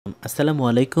আসসালামু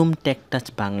আলাইকুম, take touch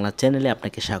Bangla চ্যানেলে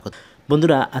আপনাকে স্বাগত।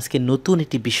 বন্ধুরা, আজকে নতুন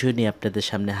একটি বিষয় নিয়ে আপনাদের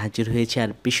সামনে হাজির হয়েছে। আর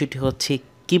বিষয়টি হচ্ছে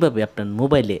কিভাবে আপনার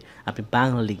মোবাইলে আপনি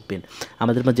বাংলা লিখবেন।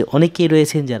 আমাদের মাঝে অনেকেই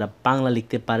রয়েছেন যারা বাংলা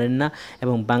লিখতে পারেন না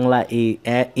এবং বাংলা এই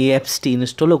অ্যাপসটি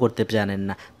ইনস্টলও করতে জানেন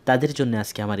না। তাদের জন্য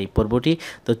আজকে আমার এই পর্বটি।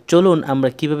 তো চলুন আমরা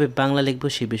কিভাবে বাংলা লিখবো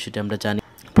সেই বিষয়টি আমরা জানি।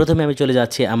 প্রথমে আমি চলে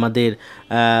যাচ্ছি আমাদের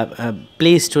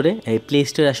প্লে স্টোরে। এই প্লে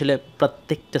স্টোরে আসলে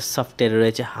প্রত্যেকটা সফটওয়্যার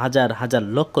রয়েছে, হাজার হাজার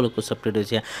লক্ষ লক্ষ সফটওয়্যার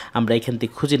রয়েছে। আমরা এখান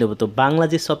থেকে খুঁজে নেব। তো বাংলা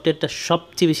যে সফটওয়্যারটা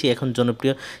সবচেয়ে বেশি এখন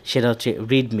জনপ্রিয় সেটা হচ্ছে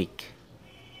রিডমিক।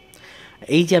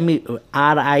 এই যে আমি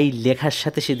RI লেখার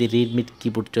সাথে সাথে রিডমিক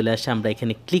কিবোর্ড চলে আসে, আমরা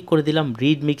এখানে ক্লিক করে দিলাম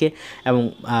রিডমিকে এবং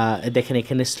দেখেন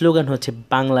এখানে স্লোগান হচ্ছে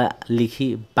বাংলা লিখি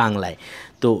বাংলায়।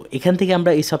 তো এখান থেকে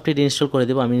আমরা এই সফটওয়্যার ইনস্টল করে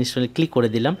দেবো। আমি ইনস্টলে ক্লিক করে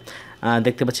দিলাম।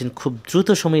 দেখতে পাচ্ছেন খুব দ্রুত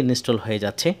সময়ে ইনস্টল হয়ে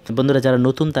যাচ্ছে। বন্ধুরা যারা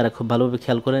নতুন তারা খুব ভালোভাবে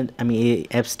খেয়াল করেন। আমি এই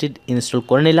অ্যাপসটি ইনস্টল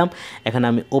করে নিলাম। এখন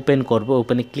আমি ওপেন করব,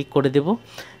 ওপেনে ক্লিক করে দেব।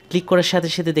 ক্লিক করার সাথে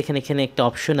সাথে দেখেন এখানে একটা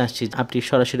অপশন আসছে, আপনি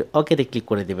সরাসরি ওকেতে ক্লিক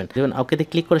করে দেবেন। দেখবেন ওকেতে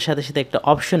ক্লিক করার সাথে সাথে একটা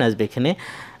অপশন আসবে। এখানে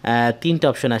তিনটা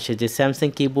অপশন আসে, যে Samsung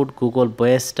keyboard, Google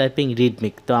voice typing,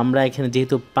 Ridmik. তো আমরা এখানে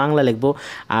যেহেতু বাংলা লিখবো,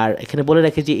 আর এখানে বলে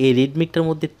রাখি যে এই রিডমিকটার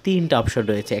মধ্যে তিনটা অপশন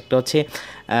রয়েছে। একটা হচ্ছে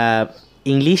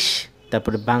ইংলিশ,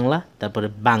 তারপরে বাংলা, তারপরে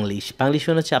বাংলিশ। বাংলিশ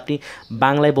মানে হচ্ছে আপনি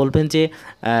বাংলায় বলবেন যে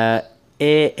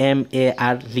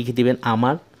AMAR লিখে দিবেন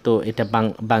আমার, তো এটা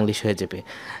বাংলিশ হয়ে যাবে।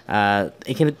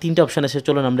 এখানে তিনটা অপশান আছে।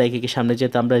 চলুন আমরা একে সামনে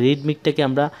যেতে আমরা রিডমিকটাকে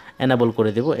আমরা এনাবল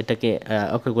করে দেব। এটাকে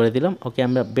ওকে করে দিলাম। ওকে,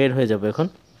 আমরা বের হয়ে যাব। এখন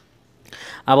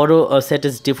আবারও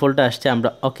সেটিংস ডিফল্টটা আসছে, আমরা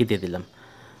ওকে দিয়ে দিলাম।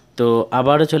 তো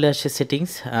আবারও চলে আসছে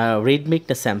সেটিংস,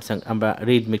 রিডমিকটা স্যামসাং, আমরা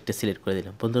রিডমিকটা সিলেক্ট করে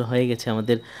দিলাম। বন্ধুরা হয়ে গেছে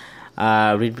আমাদের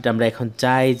রিডমিকটা। আমরা এখন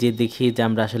চাই যে দেখি যে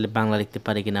আমরা আসলে বাংলা লিখতে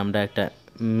পারি কিনা। আমরা একটা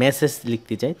মেসেজ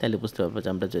লিখতে চাই, তাহলে বুঝতে পারবো যে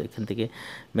আমরা এখান থেকে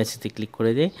মেসেজে ক্লিক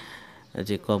করে দিই,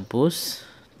 যে কম্পোজ,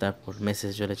 তারপর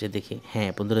মেসেজ চলে আসে। দেখি হ্যাঁ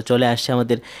বন্ধুরা চলে আসছে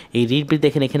আমাদের এই রিডমিক।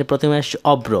 দেখেন এখানে প্রথমে আসছে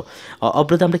অব্র।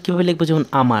 অব্রতে আমরা কীভাবে লিখবো, যেমন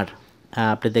আমার,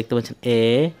 আপনি দেখতে পাচ্ছেন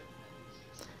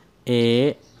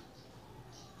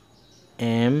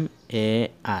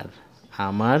AMAR,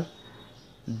 আমার,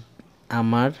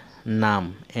 আমার নাম,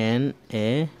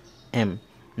 NAM,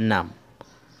 নাম।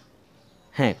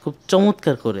 হ্যাঁ, খুব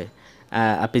চমৎকার করে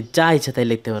আপনি যা ইচ্ছা তাই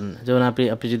লিখতে পারেন। যেমন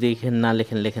আপনি যদি এখানে না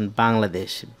লেখেন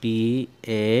বাংলাদেশ,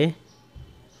 BANG,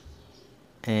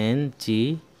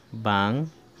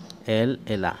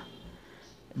 LLA,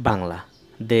 বাংলা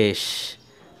দেশ।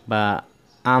 বা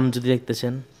আম যদি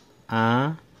লিখতেছেন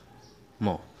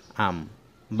আম,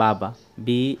 বাবা,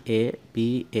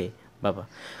 BABA, বাবা।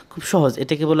 খুব সহজ।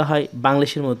 এটাকে বলা হয়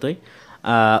বাংলাদেশের মতোই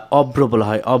অব্র বলা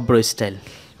হয়, অব্র স্টাইল,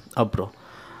 অব্র।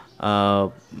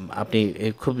 আপনি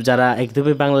খুব যারা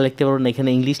একদমই বাংলা লিখতে পারবেন, এখানে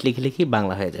ইংলিশ লিখে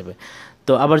বাংলা হয়ে যাবে।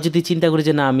 তো আবার যদি চিন্তা করি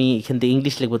যে না আমি এখান থেকে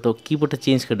ইংলিশ লিখবো, তো কিবোর্ডটা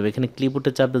চেঞ্জ করে দেবো। এখানে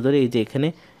কিবোর্ডটা চাপটা ধরে এই যে এখানে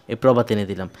এই প্রবাদ এনে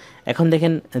দিলাম। এখন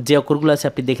দেখেন যে অক্ষরগুলো আছে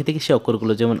আপনি দেখে সে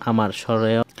অক্ষরগুলো, যেমন আমার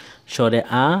স্বরে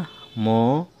আ, ম,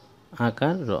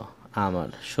 আকার র, আমার,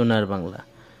 সোনার বাংলা,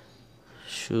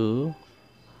 সোনার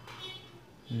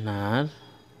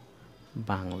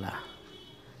বাংলা,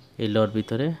 এই লর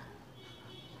ভিতরে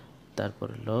তারপর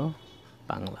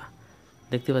বাংলা।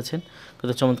 দেখতে পাচ্ছেন কত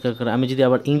চমৎকার করে। আমি যদি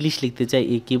আবার ইংলিশ লিখতে চাই,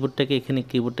 এই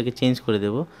কিবোর্ডটাকে চেঞ্জ করে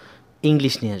দেব,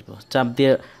 ইংলিশ নিয়ে আসবো। চাপ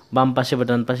দিয়ে বাম পাশে বা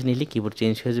ডান পাশে নিলে কিবোর্ড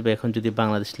চেঞ্জ হয়ে যাবে। এখন যদি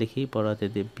বাংলাদেশ লিখি, পড়াতে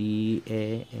দিয়ে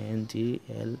BANGLSH,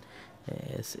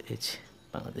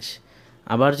 বাংলাদেশ।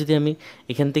 আবার যদি আমি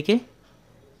এখান থেকে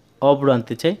অব্র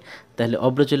আনতে চাই, তাহলে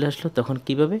অব্র চলে আসলো। তখন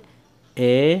কীভাবে,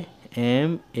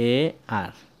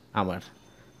 AMAR, আমার।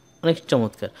 অনেক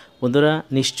চমৎকার। বন্ধুরা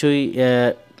নিশ্চয়ই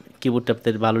কিবোর্ডটা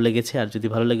আপনাদের ভালো লেগেছে। আর যদি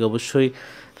ভালো লাগে অবশ্যই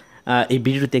এই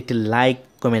ভিডিওতে একটি লাইক,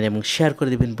 কমেন্ট এবং শেয়ার করে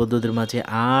দেবেন বন্ধুদের মাঝে।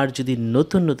 আর যদি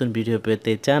নতুন নতুন ভিডিও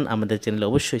পেতে চান আমাদের চ্যানেলে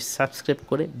অবশ্যই সাবস্ক্রাইব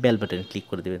করে বেল বাটন ক্লিক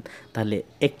করে দেবেন, তাহলে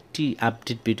একটি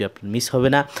আপডেট ভিডিও আপনার মিস হবে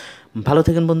না। ভালো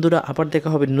থাকেন বন্ধুরা, আবার দেখা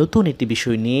হবে নতুন একটি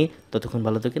বিষয় নিয়ে। ততক্ষণ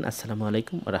ভালো থাকেন। আসসালামু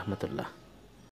আলাইকুম ওয়া রাহমাতুল্লাহ।